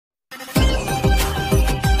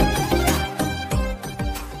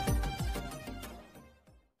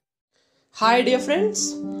Hi dear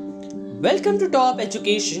friends, welcome to Top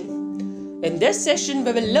Education. In this session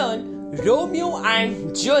we will learn Romeo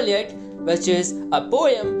and Juliet, which is a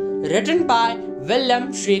poem written by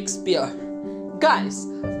William Shakespeare. Guys,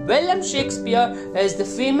 William Shakespeare is the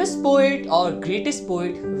famous poet or greatest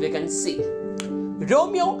poet we can see.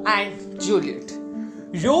 Romeo and Juliet.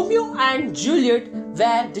 Romeo and Juliet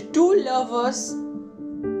were the two lovers.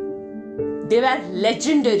 They were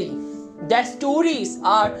legendary. Their stories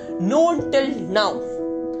are known till now.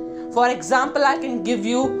 For example, I can give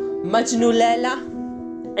you Majnu Laila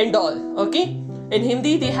and all. Okay, in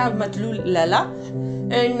Hindi they have Majnu Laila,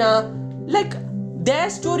 and their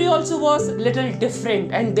story also was little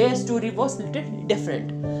different, and their story was little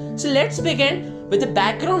different. So let's begin with the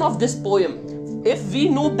background of this poem. If we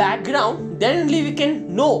know background, then only we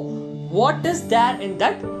can know what is there in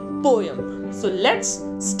that poem. So let's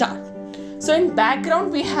start. So in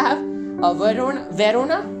background we have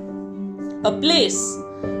Verona, a place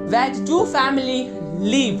where the two families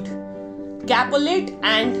lived, Capulet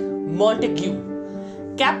and Montague.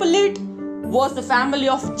 Capulet was the family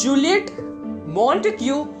of Juliet,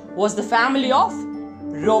 Montague was the family of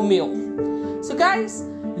Romeo. So guys,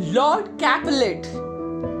 Lord Capulet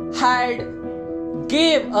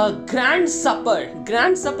gave a grand supper.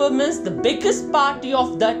 Grand supper means the biggest party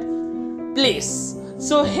of that place.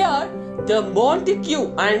 So here the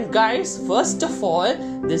Montague and guys, first of all,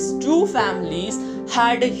 these two families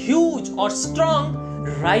had a huge or strong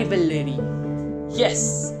rivalry.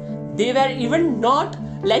 Yes, they were even not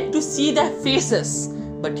like to see their faces.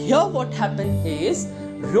 But here what happened is,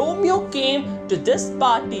 Romeo came to this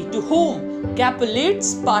party, to whom?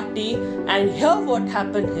 Capulet's party, and here what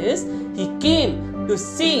happened is, he came to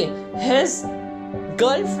see his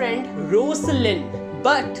girlfriend Rosalind,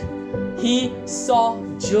 but he saw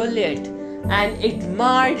Juliet and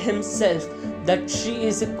admired himself that she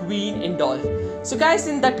is a queen and all. So guys,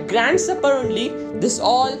 in that grand supper only, this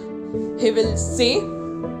all he will say,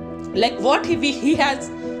 like what he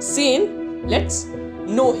has seen, let's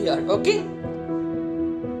know here, okay?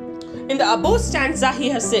 In the above stanza he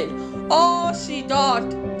has said, "Oh, she thought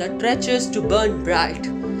the treasures to burn bright.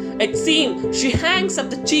 It seemed she hangs up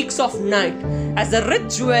the cheeks of night as a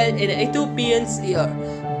rich jewel in an Ethiopian's ear.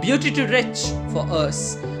 Beauty too rich for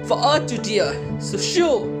us, for earth too dear, so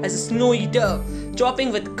sure as a snowy dove,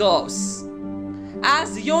 dropping with curves.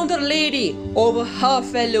 As yonder lady over her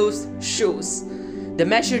fellows shows, the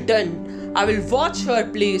measure done, I will watch her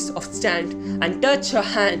place of stand, and touch her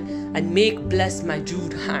hand, and make bless my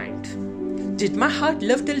rude hand. Did my heart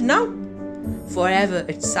live till now? Forever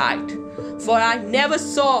it sighed, for I never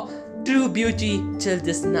saw true beauty till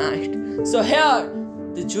this night." So here,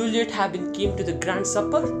 the Juliet came to the grand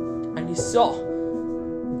supper, and he saw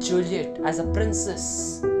Juliet as a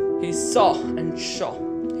princess. He saw.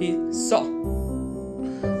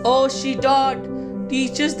 "Oh, she thought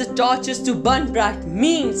teaches the torches to burn bright,"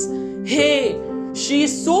 means, hey, she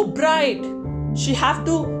is so bright, she have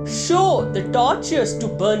to show the torches to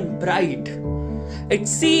burn bright. "It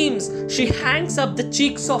seems she hangs up the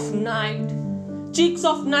cheeks of night." Cheeks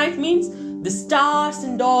of night means the stars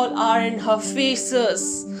and all are in her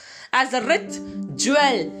faces. As a rich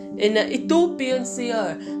jewel in an Ethiopian's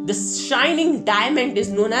ear, the shining diamond is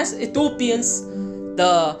known as Ethiopian's,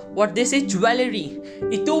 jewelry.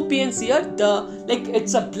 Ethiopian's ear,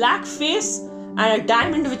 it's a black face and a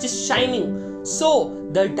diamond which is shining. So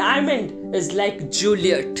the diamond is like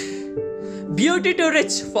Juliet. Beauty too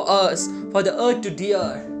rich for us, for the earth too dear.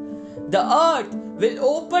 The earth will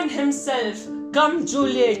open himself. Come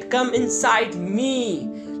Juliet, come inside me.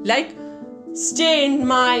 Like, stay in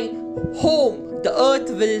my home, the earth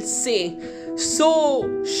will say. So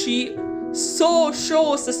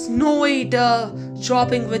shows a snowy dove,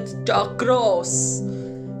 dropping with dark crows.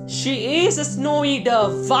 She is a snowy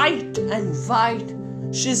dove, white and white.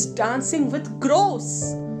 She's dancing with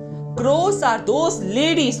crows. Crows are those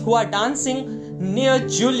ladies who are dancing near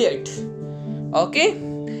Juliet. Okay?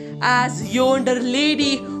 As yonder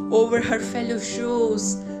lady over her fellow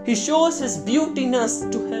shows, he shows his beautiness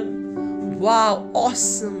to him. Wow,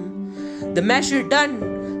 awesome. The measure done,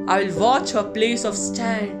 I will watch her place of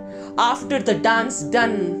stand. After the dance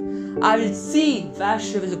done, I will see where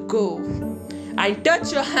she will go, and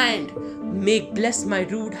touch her hand, make bless my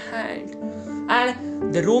rude hand.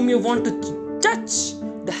 And the Romeo want to touch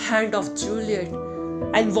the hand of Juliet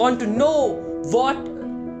and want to know what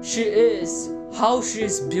she is, how she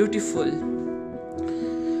is beautiful.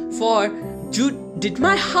 For did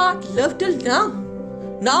my heart love till now?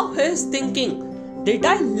 Now he is thinking, did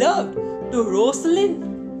I love to Rosalind?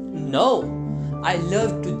 No, I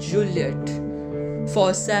love to Juliet.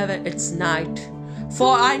 For 7 it's night,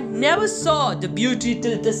 for I never saw the beauty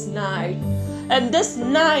till this night. And this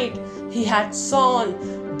night he had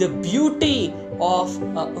seen the beauty of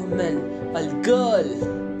a woman, a girl.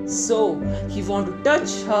 So he wanted to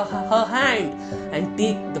touch her hand and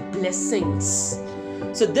take the blessings.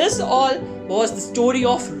 So this all was the story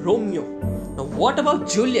of Romeo. Now what about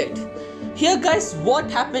Juliet? Here guys, what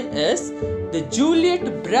happened is the Juliet's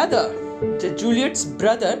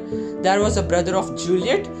brother, there was a brother of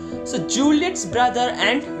Juliet. So Juliet's brother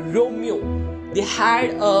and Romeo, they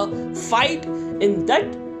had a fight. In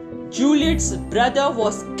that, Juliet's brother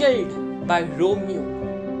was killed by Romeo.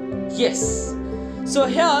 Yes. So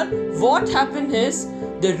here what happened is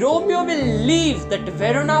the Romeo will leave that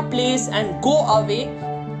Verona place and go away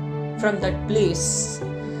from that place.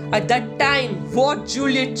 At that time, what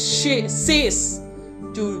Juliet says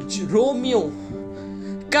to Romeo,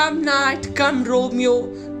 "Come night, come Romeo,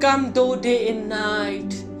 come though day and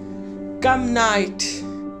night. Come night,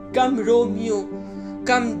 come Romeo,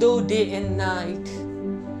 come though day and night."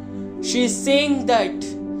 She is saying that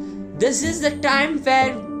this is the time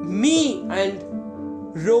where me and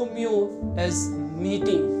Romeo is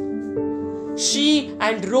meeting. She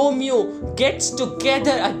and Romeo gets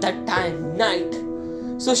together at that time, night.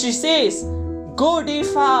 So she says, "Go day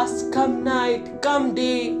fast, come night, come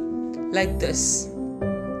day," like this.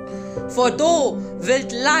 "For thou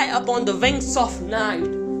wilt lie upon the wings of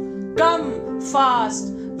night. Come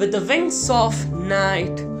fast with the wings of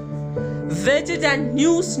night. Wetter than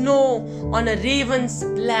new snow on a raven's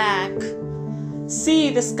black. See,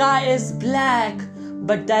 the sky is black,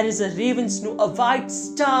 but there is a raven's snow, a white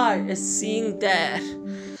star is seen there.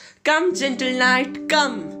 Come gentle night,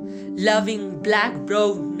 come, loving black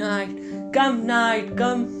brown night. Come night,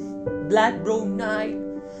 come black brown night.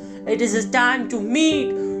 It is a time to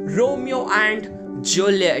meet Romeo and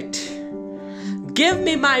Juliet. Give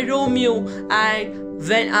me my Romeo, and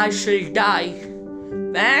when I shall die,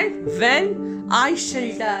 when I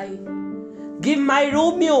shall die, give my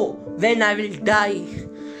Romeo when I will die.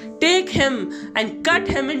 Take him and cut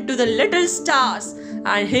him into the little stars,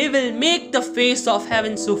 and he will make the face of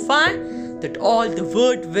heaven so fine that all the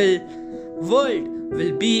world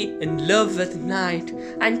will be in love with night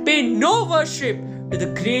and pay no worship to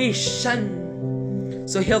the grey sun."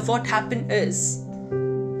 So here what happened is,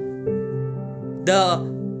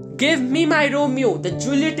 give me my Romeo, the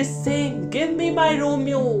Juliet is saying, "Give me my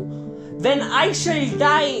Romeo. When I shall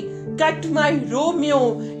die, cut my Romeo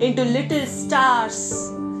into little stars."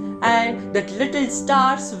 And that little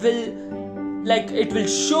stars it will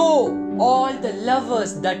show all the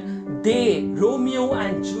lovers that Romeo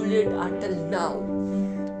and Juliet are till now.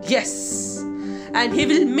 Yes. And he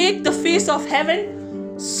will make the face of heaven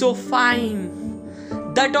so fine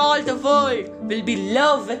that all the world will be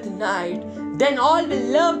love with night. Then all will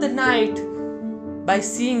love the night by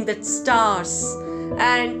seeing that stars,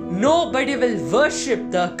 and nobody will worship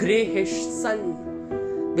the greyish sun,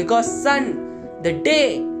 because sun, the day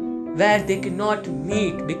where they cannot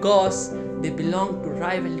meet because they belong to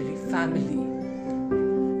rivalry family.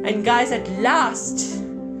 And guys, at last,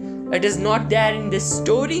 it is not there in this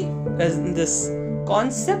story, as in this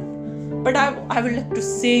concept, but I would like to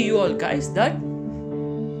say you all guys that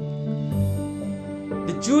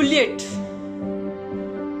the Juliet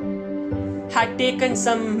had taken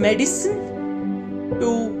some medicine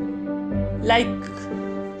to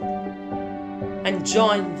and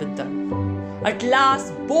join with them. At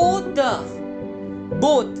last, both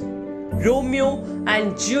Romeo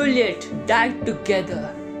and Juliet died together.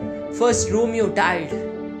 First, Romeo died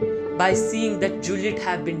by seeing that Juliet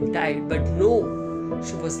had been died, but no,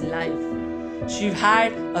 she was alive. She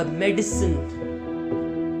had a medicine,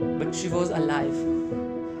 but she was alive,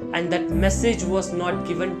 and that message was not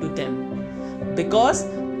given to them because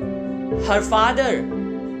her father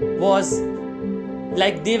was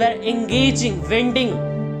they were engaging, vending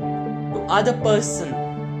to other person.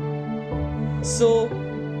 So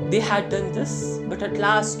they had done this, but at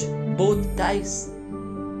last both dies.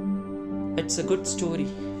 It's a good story.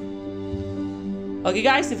 Okay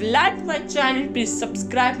guys, if you like my channel, please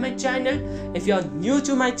subscribe my channel. If you are new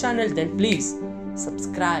to my channel, then please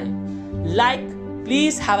subscribe.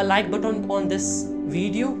 Please have a like button on this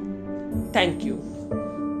video. Thank you.